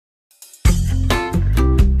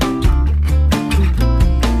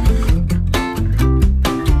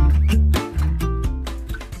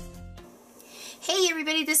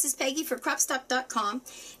for Cropstop.com,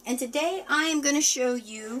 and today I am going to show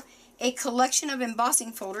you a collection of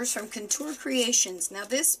embossing folders from Couture Creations. Now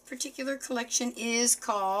this particular collection is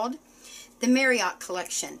called the Marriott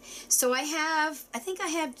collection. So I think I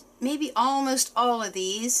have maybe almost all of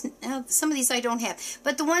these. Now, some of these I don't have,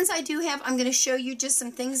 but the ones I do have, I'm going to show you just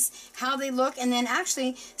some things, how they look, and then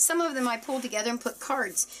actually some of them I pulled together and put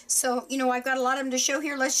cards. So, you know, I've got a lot of them to show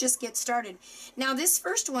here. Let's just get started. Now this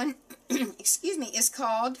first one, excuse me, is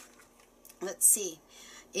called, let's see,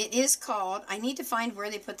 it is called, I need to find where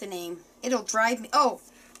they put the name. It'll drive me, oh,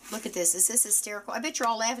 look at this. Is this hysterical? I bet you're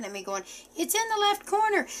all laughing at me going, it's in the left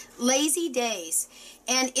corner. Lazy Days.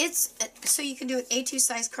 And it's, so you can do an A2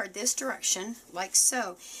 size card this direction, like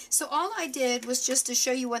so. So all I did was just to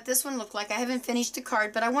show you what this one looked like. I haven't finished the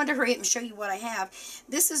card, but I wanted to hurry up and show you what I have.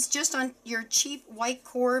 This is just on your cheap white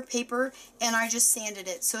core paper, and I just sanded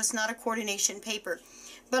it, so it's not a coordination paper.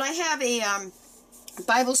 But I have a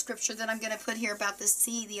Bible scripture that I'm going to put here about the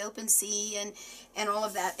sea, the open sea, and all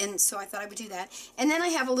of that, and so I thought I would do that. And then I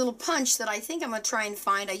have a little punch that I think I'm going to try and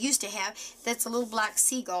find. I used to have, that's a little black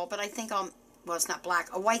seagull, but I think well, it's not black,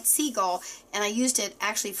 a white seagull, and I used it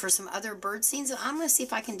actually for some other bird scenes, and I'm going to see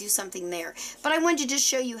if I can do something there. But I wanted to just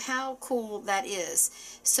show you how cool that is.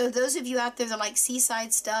 So those of you out there that like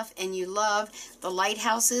seaside stuff and you love the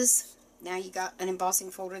lighthouses, now you got an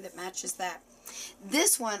embossing folder that matches that.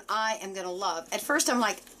 This one I am going to love. At first I'm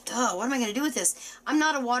like, duh, what am I going to do with this? I'm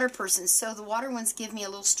not a water person, so the water ones give me a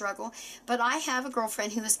little struggle. But I have a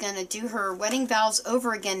girlfriend who is going to do her wedding vows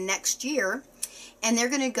over again next year. And they're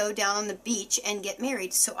going to go down on the beach and get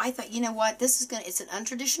married. So I thought, you know what, this is going to, it's an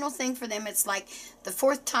untraditional thing for them. It's like the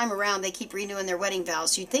fourth time around they keep renewing their wedding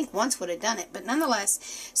vows. You'd think once would have done it, but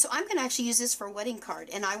nonetheless. So I'm going to actually use this for a wedding card,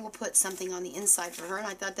 and I will put something on the inside for her, and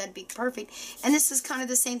I thought that'd be perfect. And this is kind of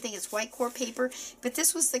the same thing. It's white core paper, but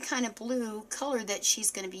this was the kind of blue color that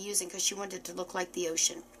she's going to be using because she wanted it to look like the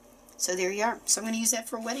ocean. So there you are. So I'm going to use that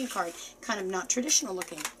for a wedding card. Kind of not traditional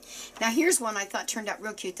looking. Now here's one I thought turned out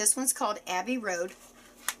real cute. This one's called Abbey Road.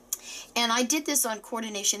 And I did this on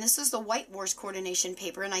coordination. This is the White Wars coordination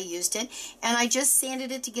paper, and I used it. And I just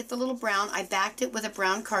sanded it to get the little brown. I backed it with a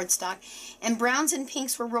brown cardstock. And browns and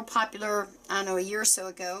pinks were real popular, I don't know, a year or so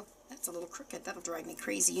ago. That's a little crooked. That'll drive me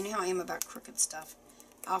crazy. You know how I am about crooked stuff.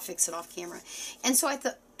 I'll fix it off camera. And so I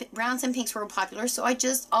thought browns and pinks were popular, so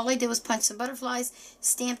all I did was punch some butterflies,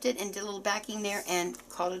 stamped it, and did a little backing there, and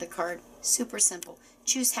called it a card. Super simple.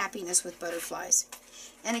 Choose happiness with butterflies.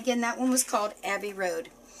 And again, that one was called Abbey Road.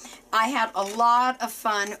 I had a lot of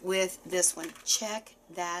fun with this one. Check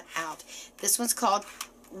that out. This one's called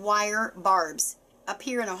Wire Barbs. Up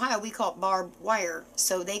here in Ohio, we call it barbed wire,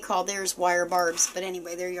 so they call theirs wire barbs. But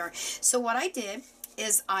anyway, there you are. So what I did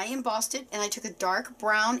is I embossed it, and I took a dark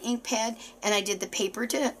brown ink pad, and I did the paper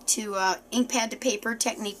to ink pad to paper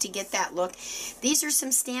technique to get that look. These are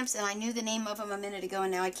some stamps, and I knew the name of them a minute ago,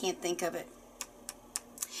 and now I can't think of it.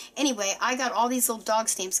 Anyway, I got all these little dog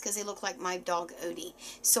stamps because they look like my dog Odie.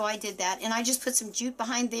 So I did that, and I just put some jute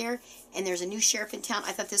behind there, and there's a new sheriff in town.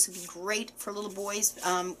 I thought this would be great for little boys,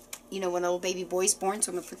 you know, when a little baby boy's born,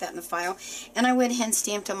 so I'm going to put that in the file. And I went ahead and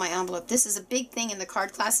stamped on my envelope. This is a big thing in the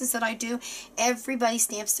card classes that I do. Everybody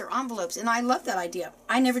stamps their envelopes, and I love that idea.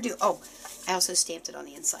 I never do. Oh, I also stamped it on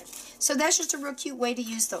the inside. So that's just a real cute way to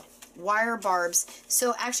use the wire barbs.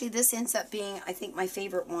 So actually this ends up being, I think, my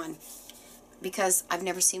favorite one, because I've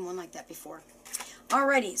never seen one like that before.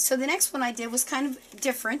 Alrighty, so the next one I did was kind of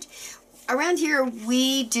different. Around here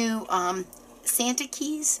we do Santa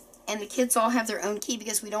keys, and the kids all have their own key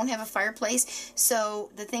because we don't have a fireplace.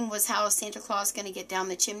 So the thing was, how is Santa Claus going to get down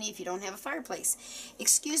the chimney if you don't have a fireplace?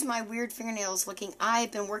 Excuse my weird fingernails looking.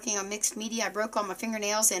 I've been working on mixed media. I broke all my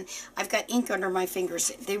fingernails, and I've got ink under my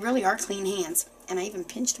fingers. They really are clean hands, and I even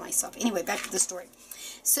pinched myself. Anyway, back to the story.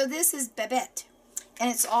 So this is Babette. And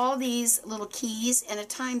it's all these little keys and a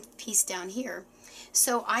timepiece down here.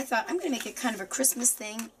 So I thought, I'm going to make it kind of a Christmas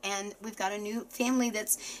thing, and we've got a new family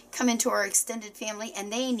that's come into our extended family,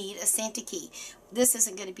 and they need a Santa key. This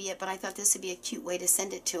isn't going to be it, but I thought this would be a cute way to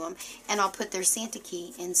send it to them, and I'll put their Santa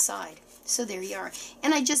key inside. So there you are.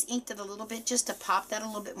 And I just inked it a little bit just to pop that a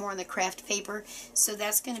little bit more on the craft paper. So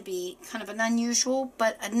that's going to be kind of an unusual,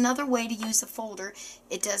 but another way to use a folder.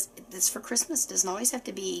 It's for Christmas. It doesn't always have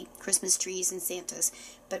to be Christmas trees and Santas,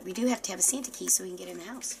 but we do have to have a Santa key so we can get in the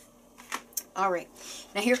house. Alright,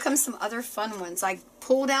 now here comes some other fun ones. I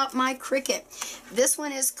pulled out my Cricut. This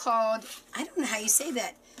one is called, I don't know how you say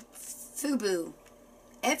that, Fubu.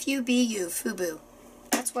 F-U-B-U, Fubu.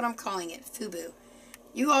 That's what I'm calling it, Fubu.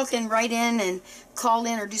 You all can write in and call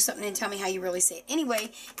in or do something and tell me how you really say it.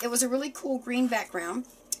 Anyway, it was a really cool green background.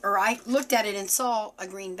 or I looked at it and saw a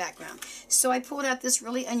green background. So I pulled out this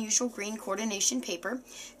really unusual green coordination paper,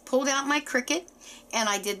 pulled out my Cricut, and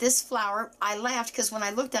I did this flower. I laughed because when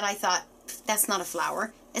I looked at it, I thought, that's not a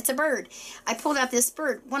flower, it's a bird. I pulled out this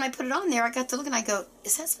bird. When I put it on there, I got to look and I go,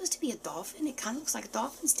 is that supposed to be a dolphin? It kind of looks like a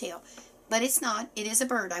dolphin's tail. But it's not. It is a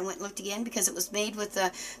bird. I went and looked again because it was made with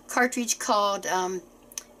a cartridge called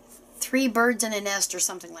 3 Birds in a Nest or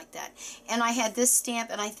something like that. And I had this stamp,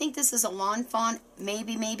 and I think this is a lawn fawn,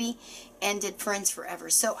 maybe, and did Friends Forever.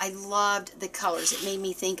 So I loved the colors. It made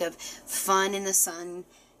me think of fun in the sun.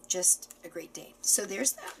 Just a great day. So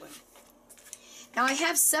there's that one. Now I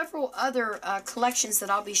have several other collections that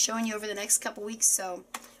I'll be showing you over the next couple weeks, so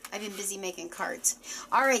I've been busy making cards.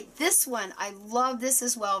 Alright, this one, I love this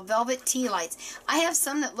as well, Velvet Tea Lights. I have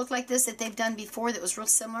some that look like this that they've done before that was real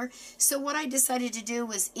similar. So what I decided to do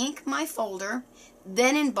was ink my folder,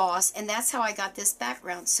 then emboss, and that's how I got this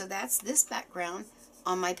background. So that's this background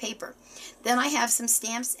on my paper. Then I have some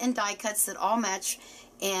stamps and die cuts that all match.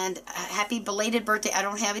 And happy belated birthday. I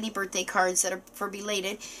don't have any birthday cards that are for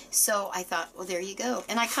belated. So I thought, well, there you go.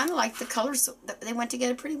 And I kind of like the colors. They went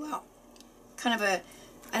together pretty well. Kind of a,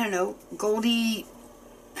 I don't know, goldy,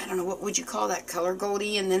 I don't know, what would you call that color?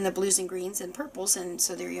 Goldy, and then the blues and greens and purples. And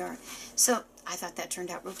so there you are. So I thought that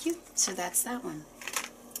turned out real cute. So that's that one.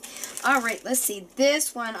 Alright, let's see.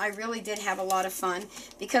 This one I really did have a lot of fun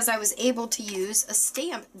because I was able to use a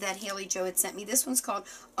stamp that Haley Jo had sent me. This one's called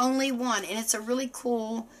Only One, and it's a really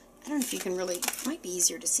cool, I don't know if you can really, it might be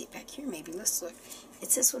easier to see it back here maybe. Let's look.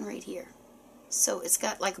 It's this one right here. So it's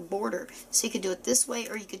got like a border. So you could do it this way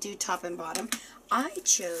or you could do top and bottom. I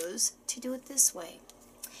chose to do it this way.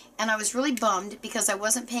 And I was really bummed because I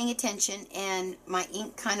wasn't paying attention and my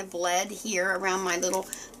ink kind of bled here around my little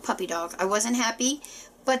puppy dog. I wasn't happy.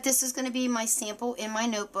 But this is going to be my sample in my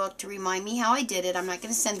notebook to remind me how I did it. I'm not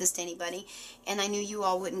going to send this to anybody. And I knew you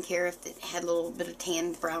all wouldn't care if it had a little bit of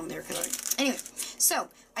tan brown there. Anyway, so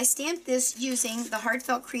I stamped this using the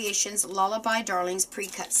Heartfelt Creations Lullaby Darlings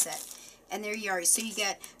pre-cut set. And there you are. So you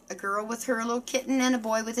get a girl with her little kitten and a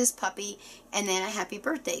boy with his puppy. And then a happy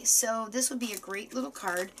birthday. So this would be a great little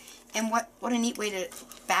card. And what a neat way to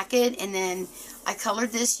back it. And then I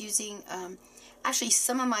colored this using actually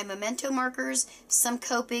some of my Memento markers, some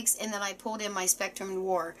Copics, and then I pulled in my Spectrum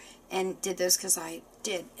Noir and did those because I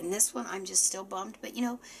did. And this one, I'm just still bummed. But, you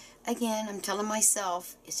know, again, I'm telling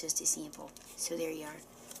myself it's just a sample. So there you are.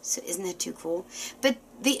 So isn't that too cool? But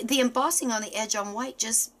the embossing on the edge on white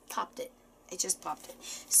just popped it. It just popped it.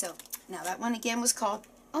 So now that one again was called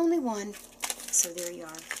Only One. So there you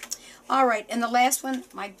are. Alright, and the last one,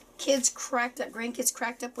 my kids cracked up, grandkids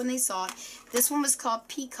cracked up when they saw it. This one was called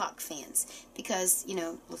Peacock Fans because, you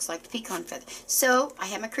know, looks like the peacock feather. So I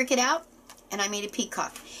had my Cricut out and I made a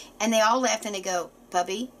peacock. And they all laughed and they go,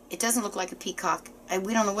 Bubby, it doesn't look like a peacock.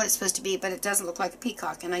 We don't know what it's supposed to be, but it doesn't look like a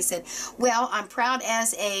peacock. And I said, well, I'm proud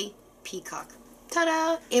as a peacock.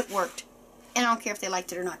 Ta-da! It worked. And I don't care if they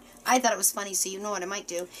liked it or not. I thought it was funny, so you know what I might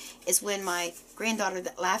do is when my granddaughter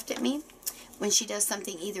that laughed at me, when she does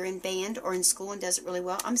something either in band or in school and does it really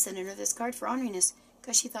well, I'm sending her this card for honoring us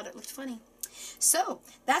because she thought it looked funny. So,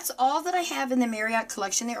 that's all that I have in the Marriott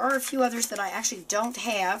collection. There are a few others that I actually don't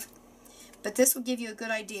have, but this will give you a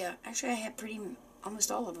good idea. Actually, I have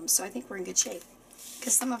almost all of them, so I think we're in good shape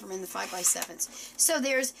because some of them are in the 5x7s. So,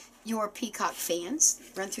 there's your Peacock Fans.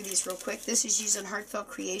 Run through these real quick. This is using Heartfelt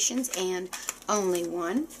Creations and Only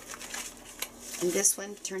One. And this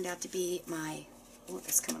one turned out to be my, oh,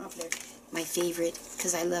 that's coming off there, my favorite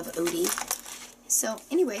because I love Odie. So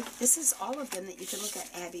anyway, this is all of them that you can look at.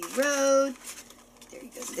 Abbey Road. There you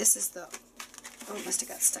go. This is the, oh, it must have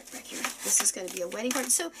got stuck back here. This is going to be a wedding card.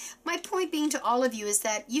 So my point being to all of you is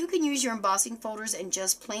that you can use your embossing folders and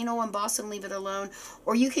just plain old emboss and leave it alone,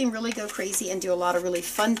 or you can really go crazy and do a lot of really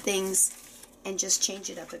fun things and just change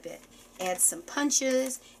it up a bit. Add some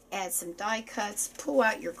punches, add some die cuts, pull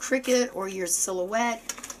out your Cricut or your silhouette,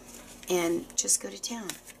 and just go to town.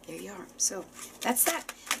 There you are. So that's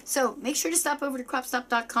that. So make sure to stop over to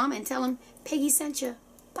cropstop.com and tell them Peggy sent you.